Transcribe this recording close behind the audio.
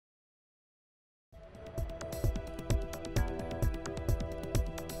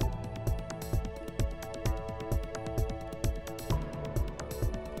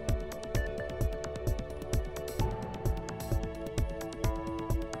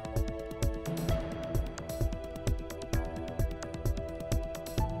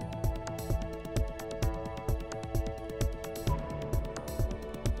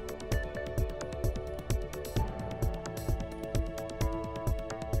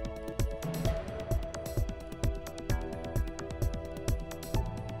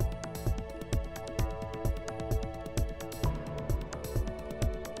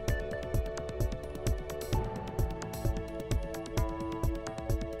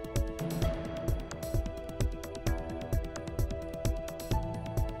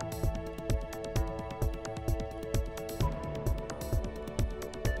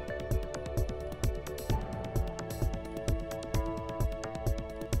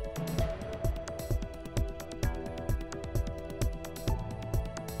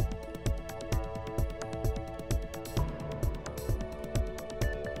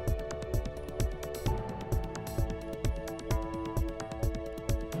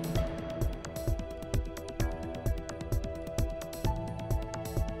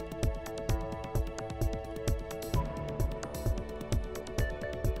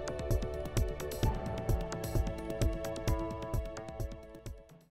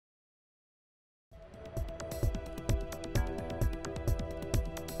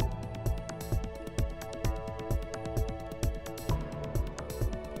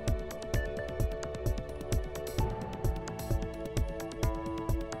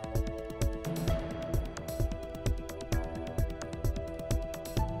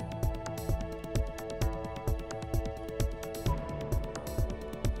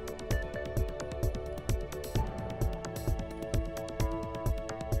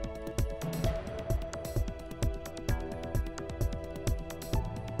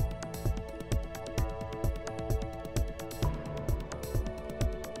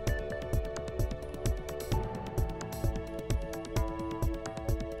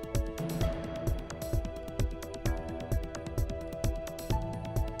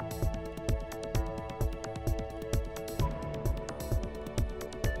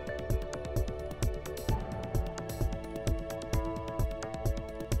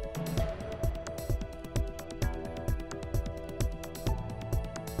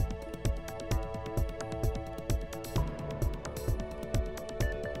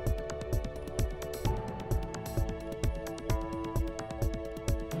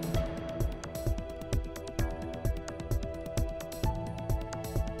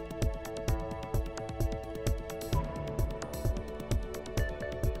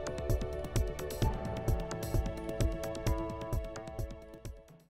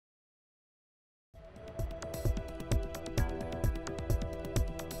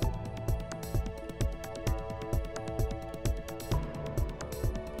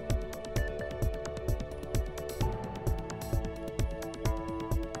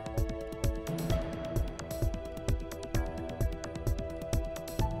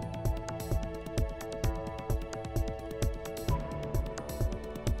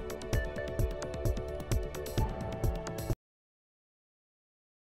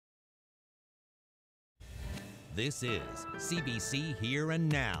This is CBC Here and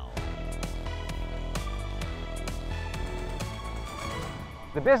Now.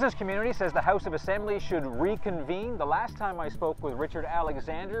 The business community says the House of Assembly should reconvene. The last time I spoke with Richard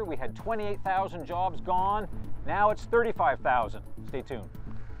Alexander, we had 28,000 jobs gone. Now it's 35,000. Stay tuned.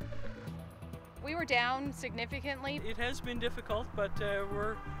 We were down significantly. It has been difficult, but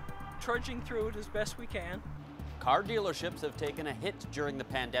we're trudging through it as best we can. Car dealerships have taken a hit during the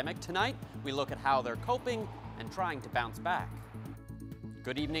pandemic. Tonight, we look at how they're coping and trying to bounce back.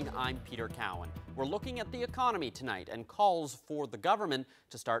 Good evening, I'm Peter Cowan. We're looking at the economy tonight and calls for the government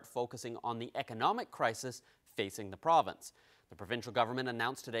to start focusing on the economic crisis facing the province. The provincial government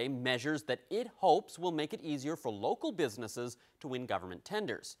announced today measures that it hopes will make it easier for local businesses to win government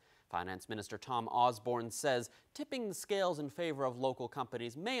tenders. Finance Minister Tom Osborne says tipping the scales in favor of local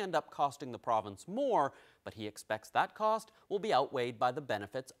companies may end up costing the province more, but he expects that cost will be outweighed by the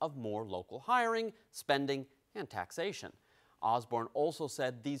benefits of more local hiring, spending, and taxation. Osborne also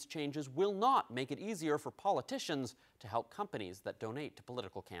said these changes will not make it easier for politicians to help companies that donate to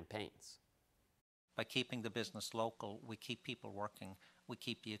political campaigns. By keeping the business local, we keep people working, we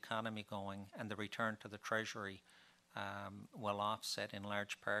keep the economy going, and the return to the Treasury will offset in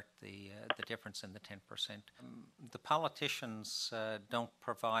large part the difference in the 10%. The politicians don't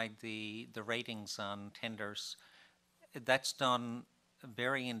provide the ratings on tenders. That's done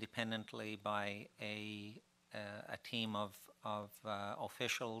very independently by a team of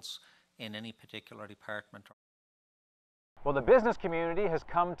officials in any particular department. Well, the business community has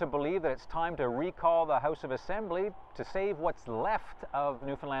come to believe that it's time to recall the House of Assembly to save what's left of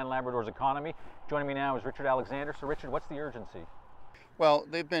Newfoundland and Labrador's economy. Joining me now is Richard Alexander. So Richard, what's the urgency? Well,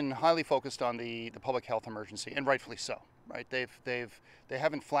 they've been highly focused on the public health emergency, and rightfully so, right? They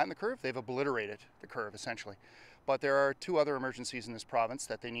haven't flattened the curve, they've obliterated the curve essentially. But there are two other emergencies in this province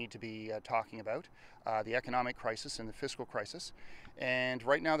that they need to be talking about, the economic crisis and the fiscal crisis. And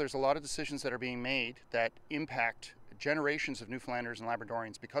right now there's a lot of decisions that are being made that impact generations of Newfoundlanders and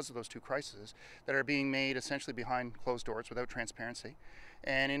Labradorians because of those two crises that are being made essentially behind closed doors without transparency.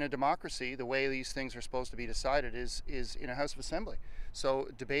 And in a democracy, the way these things are supposed to be decided is in a House of Assembly. So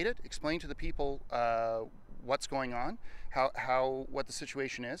debate it, explain to the people what's going on, what the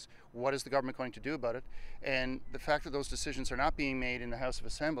situation is, what is the government going to do about it, and the fact that those decisions are not being made in the House of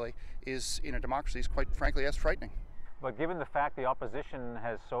Assembly is, in a democracy, is quite frankly, that's frightening. But given the fact the opposition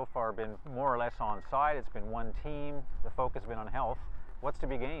has so far been more or less on side, it's been one team, the focus has been on health, what's to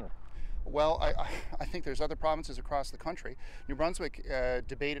be gained? Well, I think there's other provinces across the country. New Brunswick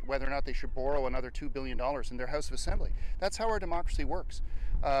debated whether or not they should borrow another $2 billion in their House of Assembly. That's how our democracy works.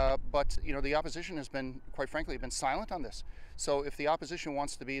 But you know, the opposition has been, quite frankly, been silent on this. So if the opposition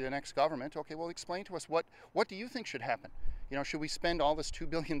wants to be the next government, okay, well, explain to us what do you think should happen? You know, should we spend all this $2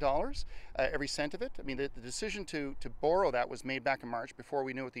 billion, every cent of it? I mean, the decision to borrow that was made back in March before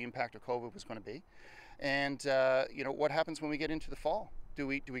we knew what the impact of COVID was going to be. And you know, what happens when we get into the fall? Do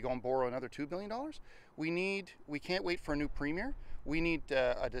we go and borrow another $2 billion? We can't wait for a new premier. We need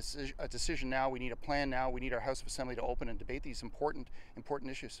a decision now. We need a plan now. We need our House of Assembly to open and debate these important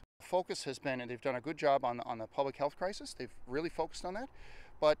issues. The focus has been, and they've done a good job on the public health crisis. They've really focused on that.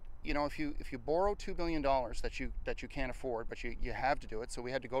 But you know, if you borrow $2 billion that you can't afford, but you have to do it, so we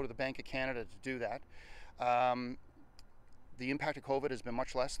had to go to the Bank of Canada to do that. The impact of COVID has been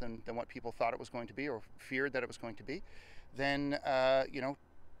much less than what people thought it was going to be or feared that it was going to be. Then you know,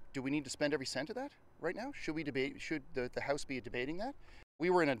 do we need to spend every cent of that right now? Should the House be debating that?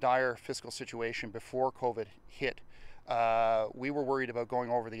 We were in a dire fiscal situation before COVID hit. We were worried about going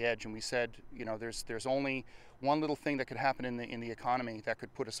over the edge, and we said, you know, there's only one little thing that could happen in the economy that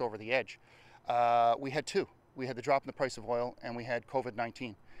could put us over the edge. We had two. We had the drop in the price of oil, and we had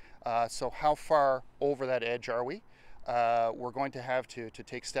COVID-19. So how far over that edge are we? We're going to have to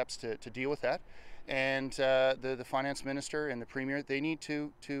take steps to deal with that. And the finance minister and the premier, they need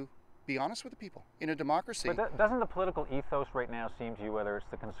to be honest with the people in a democracy. But doesn't the political ethos right now seem to you, whether it's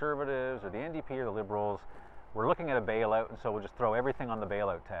the Conservatives or the NDP or the Liberals, we're looking at a bailout, and so we'll just throw everything on the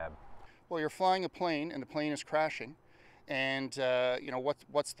bailout tab? Well, you're flying a plane and the plane is crashing, and you know,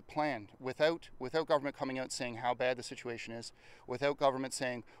 what's the plan? Without government coming out saying how bad the situation is, without government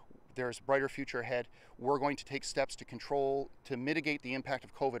saying there's a brighter future ahead, we're going to take steps to mitigate the impact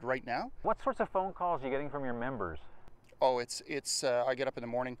of COVID right now. What sorts of phone calls are you getting from your members? Oh, it's I get up in the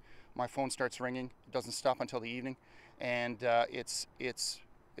morning, my phone starts ringing, it doesn't stop until the evening, and it's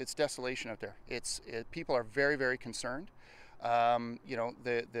desolation out there. People are very, very concerned. You know,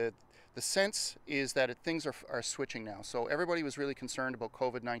 the sense is that things are switching now. So everybody was really concerned about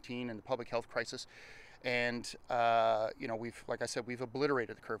COVID-19 and the public health crisis. And you know, like I said, we've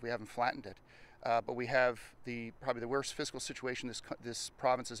obliterated the curve. We haven't flattened it. But we have probably the worst fiscal situation this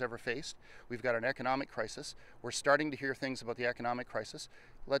province has ever faced. We've got an economic crisis. We're starting to hear things about the economic crisis.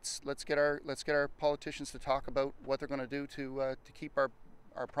 Let's get our politicians to talk about what they're going to do to keep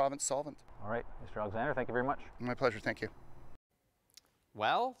our province solvent. All right, Mr. Alexander, thank you very much. My pleasure. Thank you.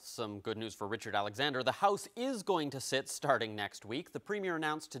 Well, some good news for Richard Alexander. The House is going to sit starting next week. The Premier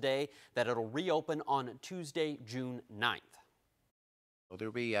announced today that it'll reopen on Tuesday, June 9th.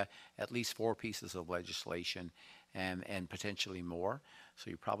 There'll be at least 4 pieces of legislation and potentially more. So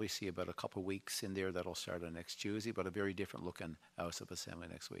you probably see about a couple of weeks in there that'll start on next Tuesday, but a very different looking House of Assembly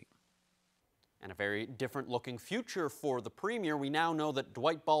next week. And a very different looking future for the Premier. We now know that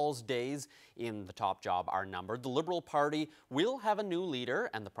Dwight Ball's days in the top job are numbered. The Liberal Party will have a new leader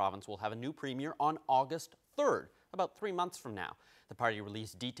and the province will have a new Premier on August 3rd, about 3 months from now. The party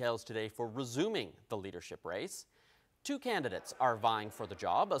released details today for resuming the leadership race. 2 candidates are vying for the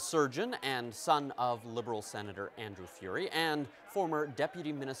job, a surgeon and son of Liberal Senator Andrew Furey and former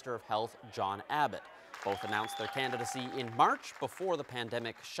Deputy Minister of Health John Abbott. Both announced their candidacy in March before the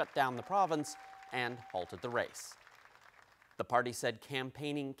pandemic shut down the province and halted the race. The party said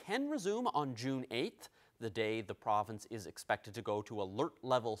campaigning can resume on June 8th, the day the province is expected to go to alert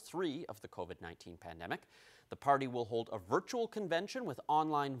level 3 of the COVID-19 pandemic. The party will hold a virtual convention with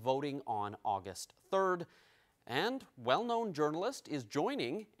online voting on August 3rd. And well-known journalist is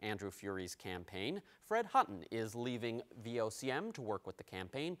joining Andrew Furey's campaign. Fred Hutton is leaving VOCM to work with the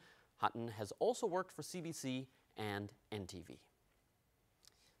campaign. Hutton has also worked for CBC and NTV.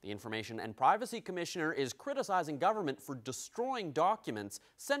 The Information and Privacy Commissioner is criticizing government for destroying documents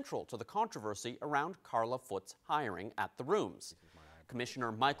central to the controversy around Carla Foot's hiring at the Rooms.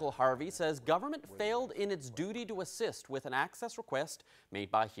 Commissioner Michael Harvey says government failed in its duty to assist with an access request made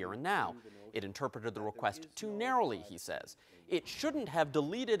by Here and Now. It interpreted the request too narrowly, he says. It shouldn't have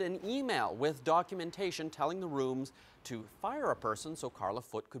deleted an email with documentation telling the Rooms to fire a person so Carla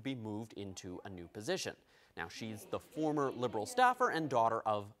Foot could be moved into a new position. Now, she's the former Liberal staffer and daughter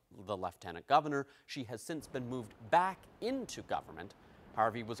of the Lieutenant Governor. She has since been moved back into government.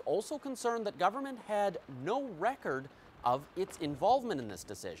 Harvey was also concerned that government had no record of its involvement in this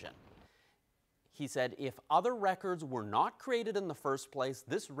decision. He said if other records were not created in the first place,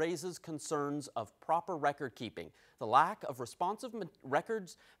 this raises concerns of proper record keeping. The lack of responsive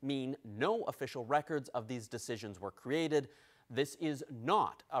records mean no official records of these decisions were created. This is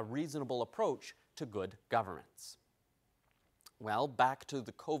not a reasonable approach to good governance. Well, back to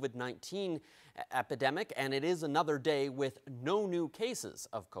the COVID-19 epidemic, and it is another day with no new cases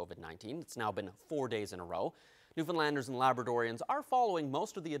of COVID-19. It's now been 4 days in a row. Newfoundlanders and Labradorians are following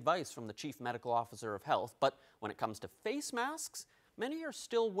most of the advice from the Chief Medical Officer of Health, but when it comes to face masks, many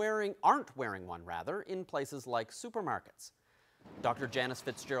aren't wearing one in places like supermarkets. Dr. Janice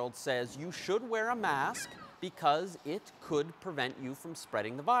Fitzgerald says you should wear a mask because it could prevent you from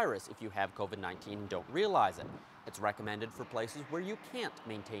spreading the virus if you have COVID-19 and don't realize it. It's recommended for places where you can't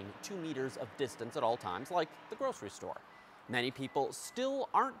maintain 2 meters of distance at all times, like the grocery store. Many people still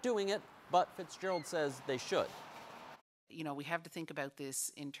aren't doing it, but Fitzgerald says they should. You know, we have to think about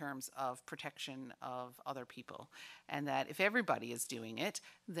this in terms of protection of other people, and that if everybody is doing it,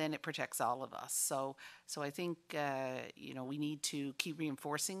 then it protects all of us. So I think you know, we need to keep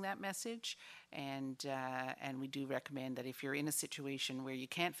reinforcing that message, and we do recommend that if you're in a situation where you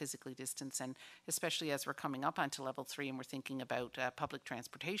can't physically distance, and especially as we're coming up onto level 3 and we're thinking about public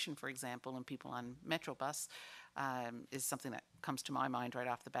transportation, for example, and people on Metrobus, is something that comes to my mind right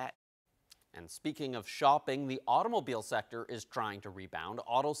off the bat. And speaking of shopping, the automobile sector is trying to rebound.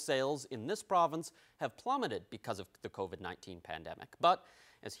 Auto sales in this province have plummeted because of the COVID-19 pandemic. But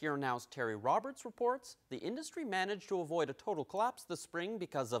as Here and Now's Terry Roberts reports, the industry managed to avoid a total collapse this spring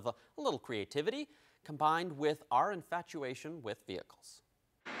because of a little creativity combined with our infatuation with vehicles.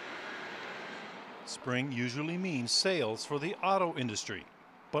 Spring usually means sales for the auto industry.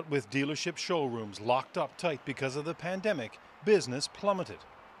 But with dealership showrooms locked up tight because of the pandemic, business plummeted.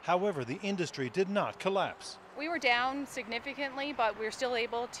 However, the industry did not collapse. We were down significantly, but we were still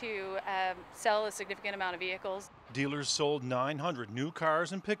able to sell a significant amount of vehicles. Dealers sold 900 new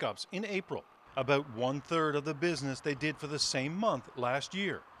cars and pickups in April, about 1/3 of the business they did for the same month last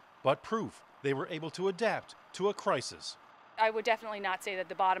year. But proof they were able to adapt to a crisis. I would definitely not say that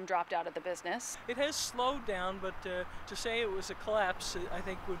the bottom dropped out of the business. It has slowed down, but to say it was a collapse, I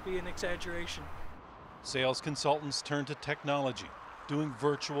think would be an exaggeration. Sales consultants turned to technology, doing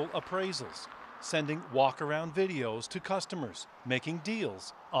virtual appraisals, sending walk-around videos to customers, making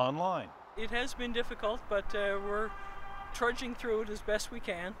deals online. It has been difficult, but we're trudging through it as best we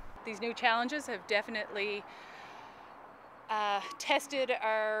can. These new challenges have definitely tested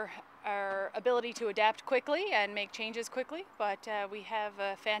our ability to adapt quickly and make changes quickly, but we have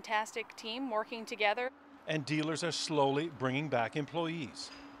a fantastic team working together. And dealers are slowly bringing back employees.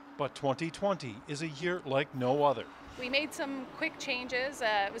 But 2020 is a year like no other. We made some quick changes.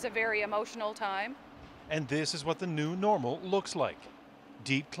 It was a very emotional time. And this is what the new normal looks like.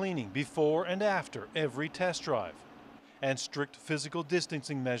 Deep cleaning before and after every test drive. And strict physical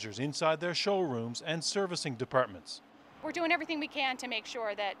distancing measures inside their showrooms and servicing departments. We're doing everything we can to make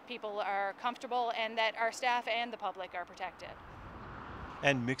sure that people are comfortable and that our staff and the public are protected.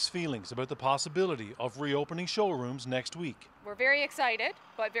 And mixed feelings about the possibility of reopening showrooms next week. We're very excited,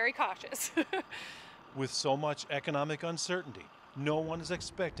 but very cautious. With so much economic uncertainty, no one is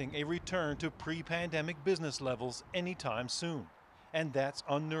expecting a return to pre-pandemic business levels anytime soon. And that's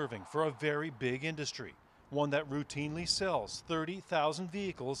unnerving for a very big industry, one that routinely sells 30,000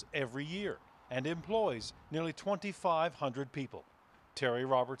 vehicles every year and employs nearly 2,500 people. Terry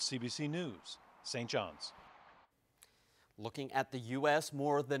Roberts, CBC News, St. John's. Looking at the U.S.,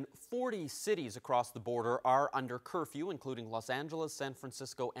 more than 40 cities across the border are under curfew, including Los Angeles, San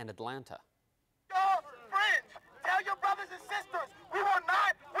Francisco, and Atlanta. Friends, tell your brothers and sisters, we will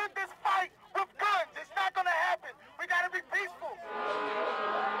not win this fight with guns. It's not going to happen. We got to be peaceful.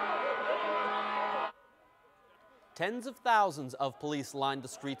 Tens of thousands of police lined the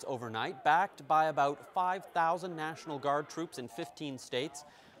streets overnight, backed by about 5,000 National Guard troops in 15 states.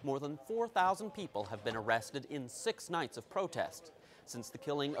 More than 4,000 people have been arrested in 6 nights of protest since the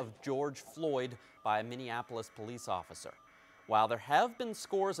killing of George Floyd by a Minneapolis police officer. While there have been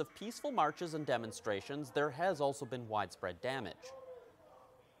scores of peaceful marches and demonstrations, there has also been widespread damage.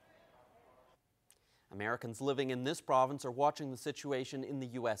 Americans living in this province are watching the situation in the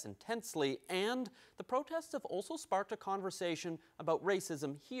U.S. intensely, and the protests have also sparked a conversation about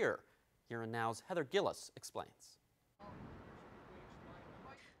racism here. Here and Now's Heather Gillis explains.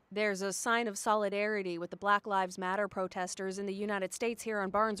 There's a sign of solidarity with the Black Lives Matter protesters in the United States here on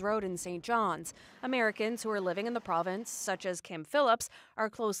Barnes Road in St. John's. Americans who are living in the province, such as Kim Phillips, are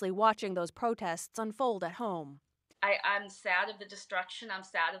closely watching those protests unfold at home. I'm sad of the destruction, I'm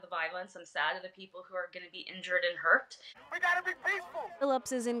sad of the violence, I'm sad of the people who are going to be injured and hurt. We gotta be peaceful.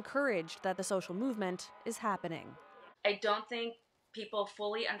 Phillips is encouraged that the social movement is happening. I don't think people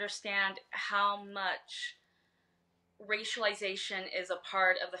fully understand how much racialization is a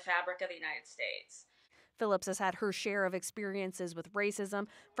part of the fabric of the United States. Phillips has had her share of experiences with racism,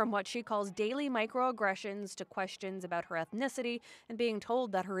 from what she calls daily microaggressions to questions about her ethnicity and being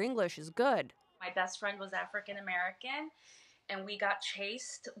told that her English is good. My best friend was African American, and we got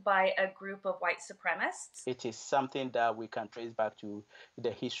chased by a group of white supremacists. It is something that we can trace back to the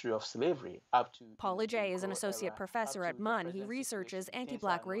history of slavery up to... Paul Ajay is an associate professor at MUN. He researches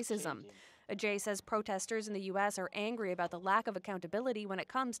anti-black racism. Ajay says protesters in the U.S. are angry about the lack of accountability when it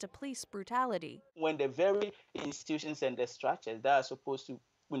comes to police brutality. When the very institutions and the structures that are supposed to,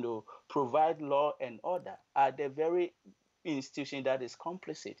 provide law and order are the very institution that is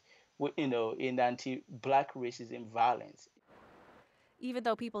complicit, in anti-black racism violence. Even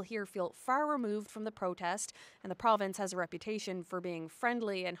though people here feel far removed from the protest and the province has a reputation for being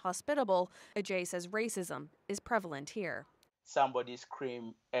friendly and hospitable, Ajay says racism is prevalent here. Somebody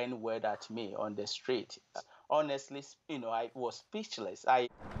screamed N-word at me on the street. Honestly, I was speechless.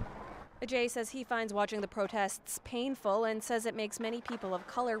 Ajay says he finds watching the protests painful and says it makes many people of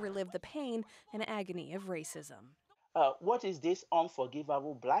color relive the pain and agony of racism. What is this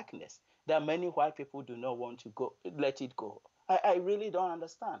unforgivable blackness that many white people do not want to let it go? I really don't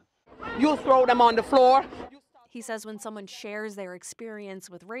understand. You throw them on the floor. He says when someone shares their experience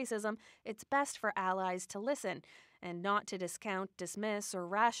with racism, it's best for allies to listen and not to discount, dismiss, or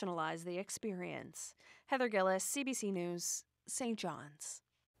rationalize the experience. Heather Gillis, CBC News, St. John's.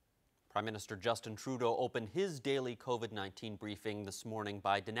 Prime Minister Justin Trudeau opened his daily COVID-19 briefing this morning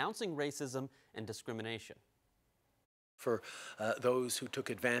by denouncing racism and discrimination. For those who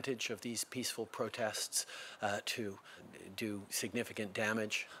took advantage of these peaceful protests to do significant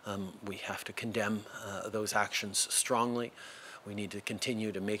damage, we have to condemn those actions strongly. We need to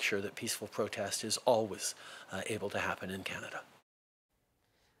continue to make sure that peaceful protest is always able to happen in Canada.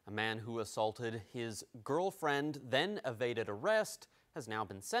 A man who assaulted his girlfriend, then evaded arrest, has now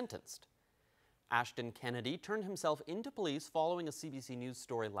been sentenced. Ashton Kennedy turned himself into police following a CBC News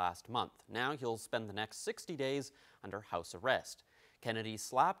story last month. Now he'll spend the next 60 days under house arrest. Kennedy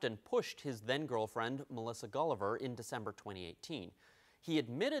slapped and pushed his then-girlfriend, Melissa Gulliver, in December 2018. He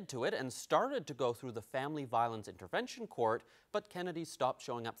admitted to it and started to go through the Family Violence Intervention Court, but Kennedy stopped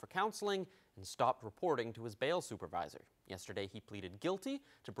showing up for counseling and stopped reporting to his bail supervisor. Yesterday, he pleaded guilty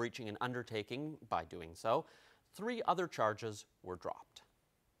to breaching an undertaking by doing so. 3 other charges were dropped.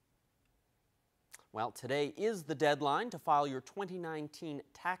 Well, today is the deadline to file your 2019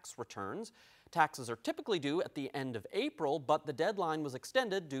 tax returns. Taxes are typically due at the end of April, but the deadline was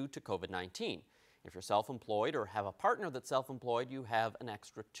extended due to COVID-19. If you're self-employed or have a partner that's self-employed, you have an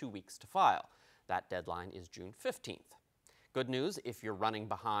extra 2 weeks to file. That deadline is June 15th. Good news, if you're running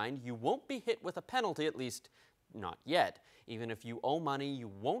behind, you won't be hit with a penalty, at least not yet. Even if you owe money, you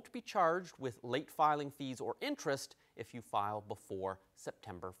won't be charged with late filing fees or interest if you file before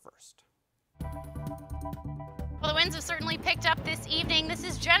September 1st. Well, the winds have certainly picked up this evening. This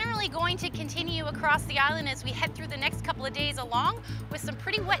is generally going to continue across the island as we head through the next couple of days, along with some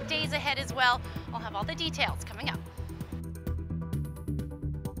pretty wet days ahead as well. I'll have all the details coming up.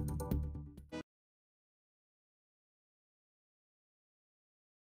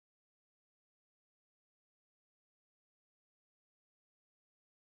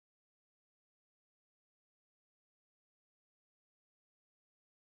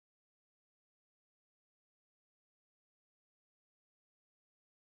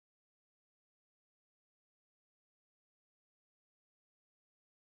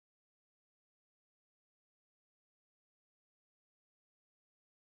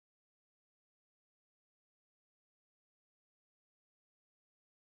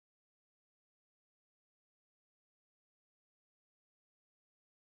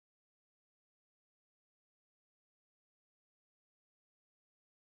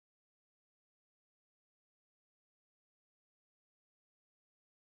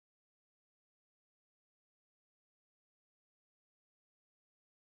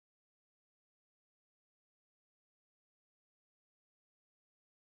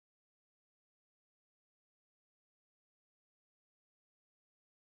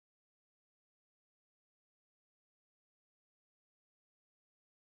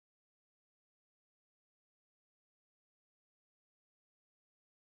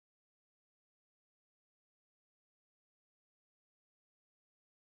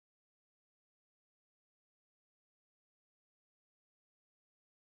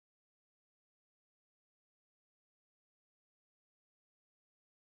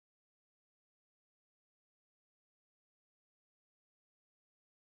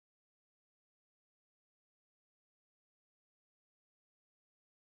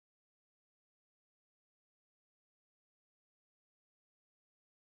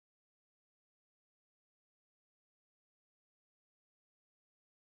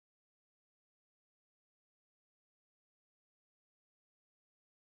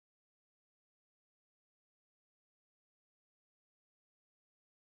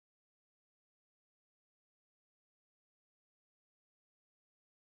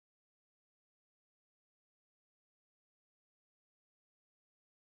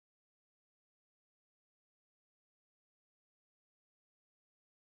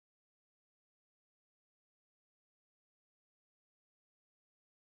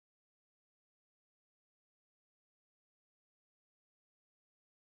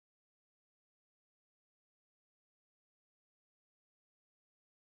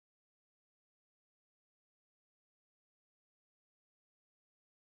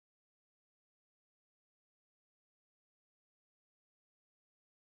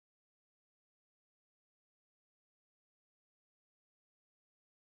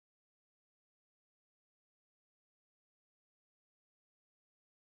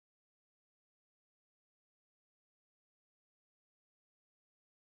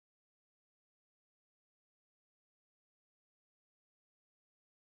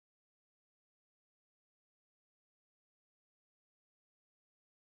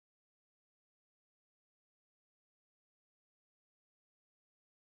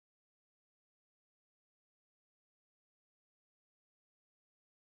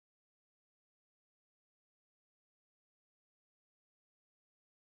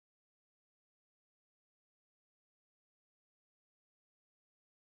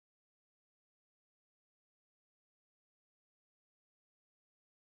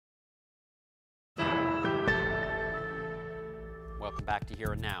 Welcome back to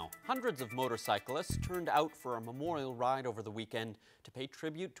Here and Now. Hundreds of motorcyclists turned out for a memorial ride over the weekend to pay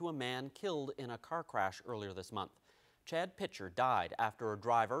tribute to a man killed in a car crash earlier this month. Chad Pitcher died after a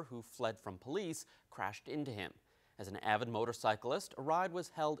driver who fled from police crashed into him. As an avid motorcyclist, a ride was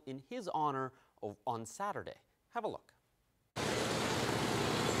held in his honor on Saturday. Have a look.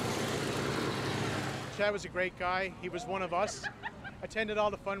 Chad was a great guy. He was one of us. Attended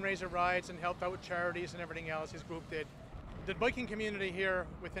all the fundraiser rides and helped out with charities and everything else his group did. The biking community here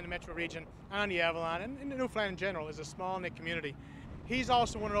within the metro region and the Avalon and in Newfoundland in general is a small-knit community. He's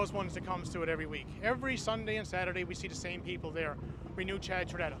also one of those ones that comes to it every week. Every Sunday and Saturday we see the same people there. We knew Chad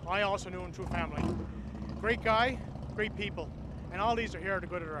Trudetta. I also knew him through family. Great guy, great people, and all these are here to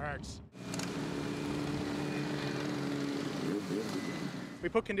go to their hearts. We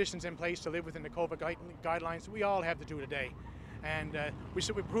put conditions in place to live within the COVID guidelines we all have to do today. And we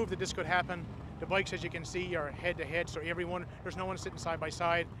proved that this could happen. The bikes, as you can see, are head-to-head, so there's no one sitting side by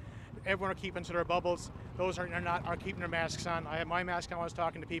side. Everyone are keeping to their bubbles. Those are keeping their masks on. I have my mask on when I was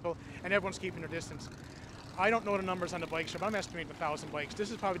talking to people, and everyone's keeping their distance. I don't know the numbers on the bikes, but I'm estimating 1,000 bikes.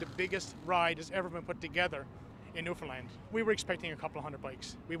 This is probably the biggest ride that's ever been put together in Newfoundland. We were expecting a couple of hundred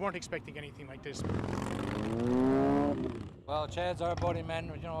bikes. We weren't expecting anything like this. Well, Chad's our buddy,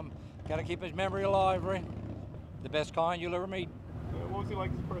 man. You know, got to keep his memory alive, right? The best kind you'll ever meet. What was he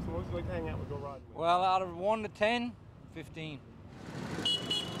like as a person? What was he like to hang out with, go riding with? Well, out of 1 to 10, 15.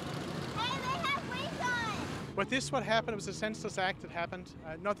 But this, what happened, it was a senseless act that happened.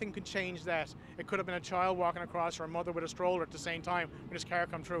 Nothing could change that. It could have been a child walking across or a mother with a stroller at the same time when this car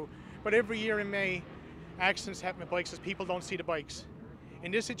come through. But every year in May, accidents happen with bikes as people don't see the bikes.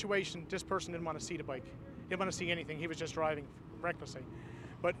 In this situation, this person didn't want to see the bike. He didn't want to see anything. He was just driving recklessly.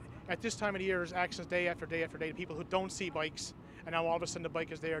 But at this time of the year, there's accidents day after day after day. People who don't see bikes, and now all of a sudden the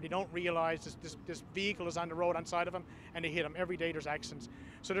bike is there. They don't realize this vehicle is on the road on side of them, and they hit them. Every day there's accidents.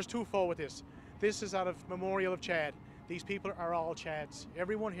 So there's twofold with this. This is out of memorial of Chad. These people are all Chads.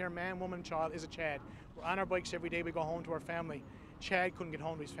 Everyone here, man, woman, child, is a Chad. We're on our bikes every day. We go home to our family. Chad couldn't get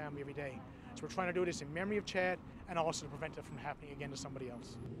home to his family every day. So we're trying to do this in memory of Chad and also to prevent it from happening again to somebody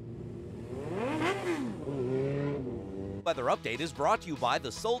else. Weather update is brought to you by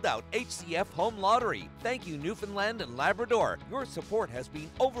the sold-out HCF Home Lottery. Thank you, Newfoundland and Labrador. Your support has been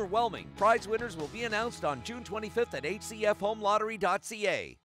overwhelming. Prize winners will be announced on June 25th at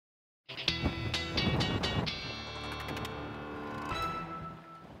hcfhomelottery.ca.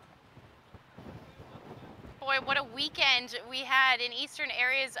 Boy, what a weekend we had in eastern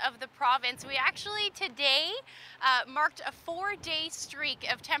areas of the province. We actually today marked a 4-day streak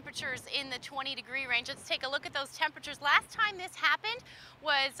of temperatures in the 20-degree range. Let's take a look at those temperatures. Last time this happened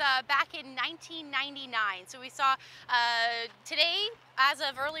was back in 1999. So we saw today, as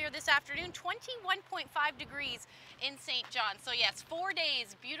of earlier this afternoon, 21.5 degrees in St. John. So yes, 4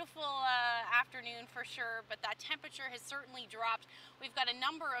 days, beautiful afternoon for sure, but that temperature has certainly dropped. We've got a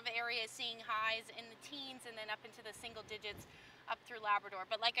number of areas seeing highs in the teens and then up into the single digits up through Labrador.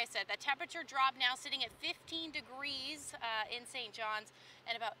 But like I said, that temperature drop now sitting at 15 degrees in St. John's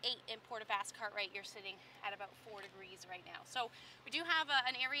and about 8 in Port aux Basques. Cartwright, you're sitting at about 4 degrees right now. So we do have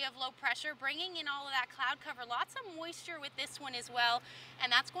an area of low pressure bringing in all of that cloud cover. Lots of moisture with this one as well, and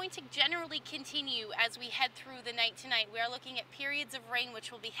that's going to generally continue as we head through the night tonight. We are looking at periods of rain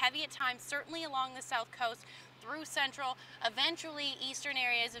which will be heavy at times, certainly along the south coast through central. Eventually eastern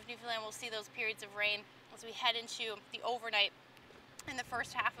areas of Newfoundland will see those periods of rain as we head into the overnight in the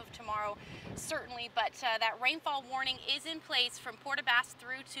first half of tomorrow, certainly, but that rainfall warning is in place from Port aux Basques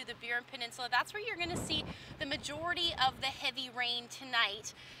through to the Burin Peninsula. That's where you're going to see the majority of the heavy rain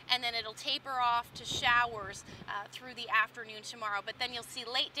tonight, and then it'll taper off to showers through the afternoon tomorrow. But then you'll see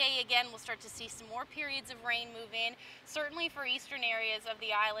late day again, we'll start to see some more periods of rain move in, certainly for eastern areas of the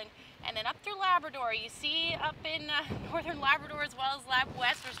island. And then up through Labrador, you see up in northern Labrador as well as Lab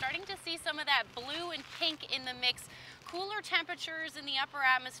West, we're starting to see some of that blue and pink in the mix. Cooler temperatures in the upper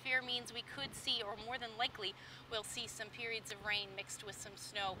atmosphere means we could see, or more than likely, we'll see some periods of rain mixed with some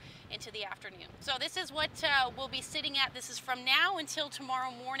snow into the afternoon. So this is what we'll be sitting at. This is from now until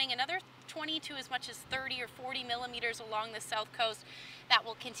tomorrow morning. Another 20 to as much as 30 or 40 millimeters along the south coast. That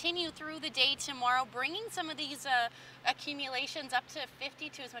will continue through the day tomorrow, bringing some of these accumulations up to 50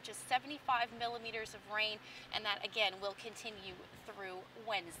 to as much as 75 millimeters of rain, and that again will continue through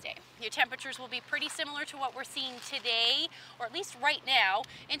Wednesday. Your temperatures will be pretty similar to what we're seeing today, or at least right now,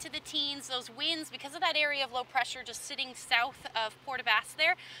 into the teens. Those winds, because of that area of low pressure just sitting south of Port aux Basques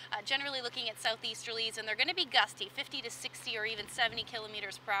there, generally looking at southeasterlies, and they're going to be gusty, 50 to 60 or even 70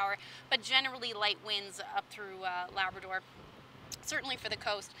 kilometers per hour, but generally light winds up through Labrador. Certainly for the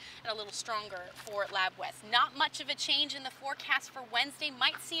coast, and a little stronger for Lab West. Not much of a change in the forecast for Wednesday.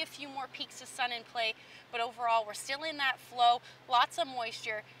 Might see a few more peaks of sun in play, but overall we're still in that flow. Lots of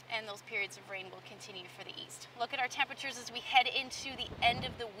moisture, and those periods of rain will continue for the east. Look at our temperatures as we head into the end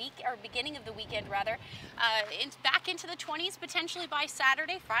of the week, or beginning of the weekend rather. Back into the 20s potentially by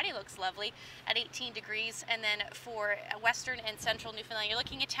Saturday. Friday looks lovely at 18 degrees, and then for western and central Newfoundland, you're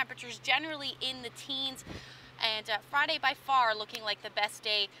looking at temperatures generally in the teens. And Friday by far looking like the best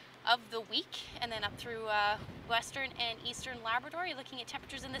day of the week, and then up through western and eastern Labrador. You're looking at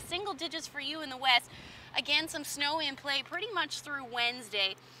temperatures in the single digits for you in the west. Again, some snow in play pretty much through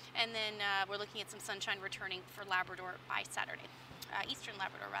Wednesday, and then we're looking at some sunshine returning for Labrador by Saturday. Eastern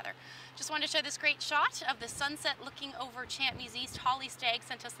Labrador rather. Just wanted to show this great shot of the sunset looking over Champneys East. Holly Stagg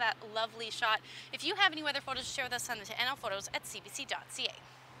sent us that lovely shot. If you have any weather photos, share with us on the NL Photos at cbc.ca.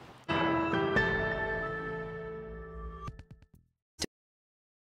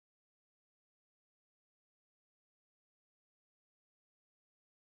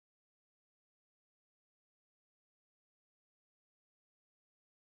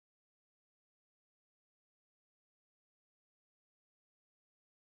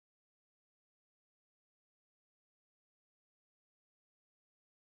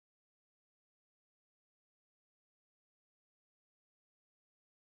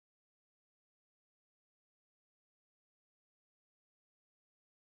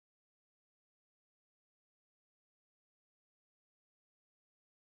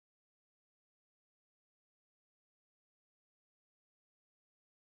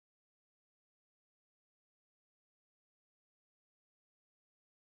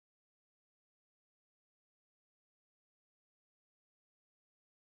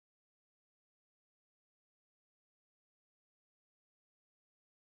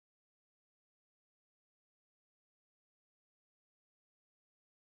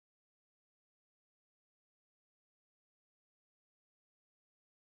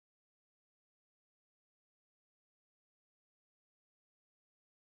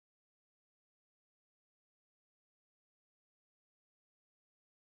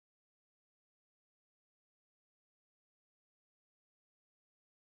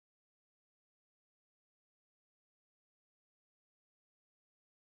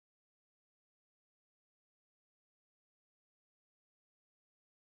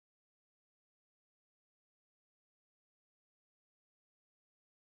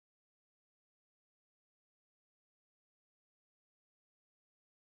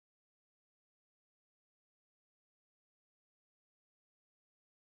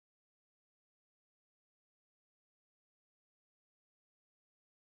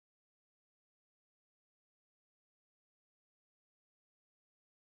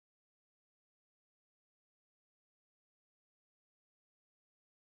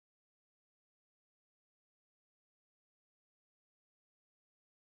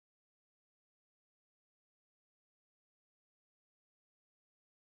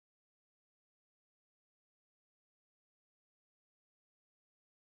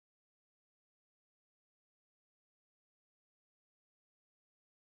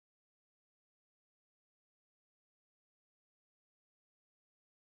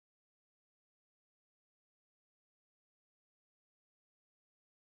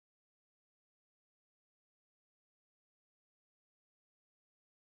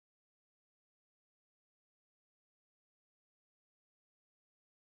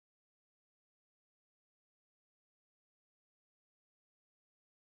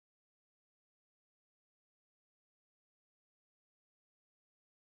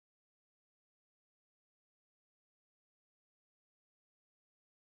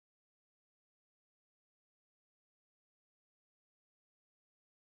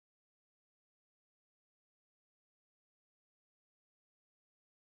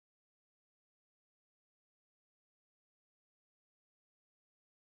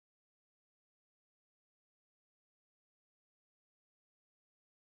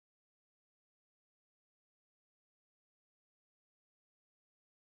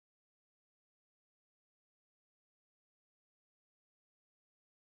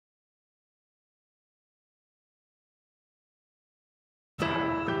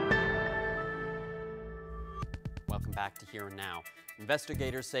 Welcome back to Here and Now.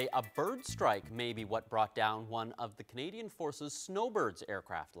 Investigators say a bird strike may be what brought down one of the Canadian Force's Snowbirds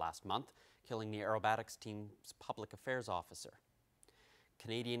aircraft last month, killing the aerobatics team's public affairs officer.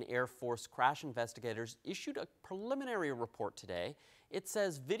 Canadian Air Force crash investigators issued a preliminary report today. It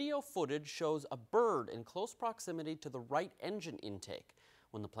says video footage shows a bird in close proximity to the right engine intake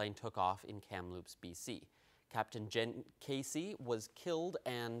when the plane took off in Kamloops, BC. Captain Jen Casey was killed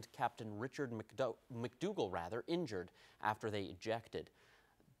and Captain Richard McDougall injured after they ejected.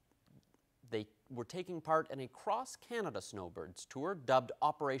 They were taking part in a cross-Canada snowbirds tour dubbed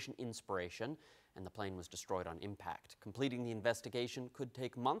Operation Inspiration, and the plane was destroyed on impact. Completing the investigation could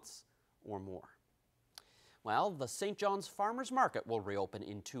take months or more. Well, the St. John's Farmers Market will reopen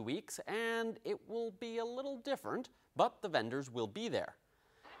in 2 weeks, and it will be a little different, but the vendors will be there.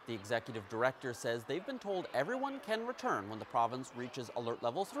 The executive director says they've been told everyone can return when the province reaches Alert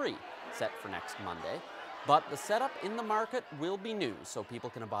Level 3, set for next Monday. But the setup in the market will be new, so people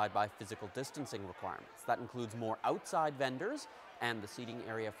can abide by physical distancing requirements. That includes more outside vendors, and the seating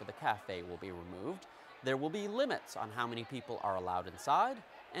area for the cafe will be removed. There will be limits on how many people are allowed inside,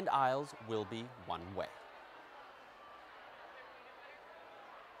 and aisles will be one way.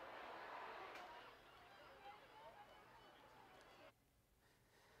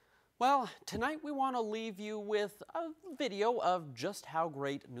 Well, tonight we want to leave you with a video of just how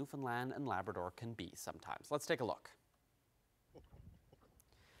great Newfoundland and Labrador can be sometimes. Let's take a look.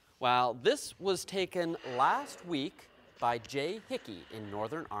 Well, this was taken last week by Jay Hickey in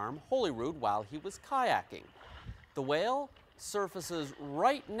Northern Arm, Holyrood, while he was kayaking. The whale surfaces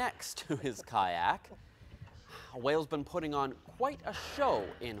right next to his kayak. A whale's been putting on quite a show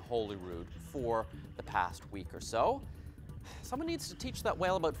in Holyrood for the past week or so. Someone needs to teach that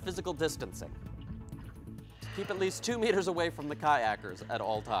whale about physical distancing. Keep at least 2 meters away from the kayakers at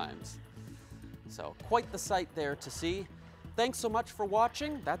all times. So, quite the sight there to see. Thanks so much for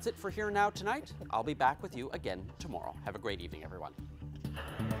watching. That's it for Here Now Tonight. I'll be back with you again tomorrow. Have a great evening, everyone.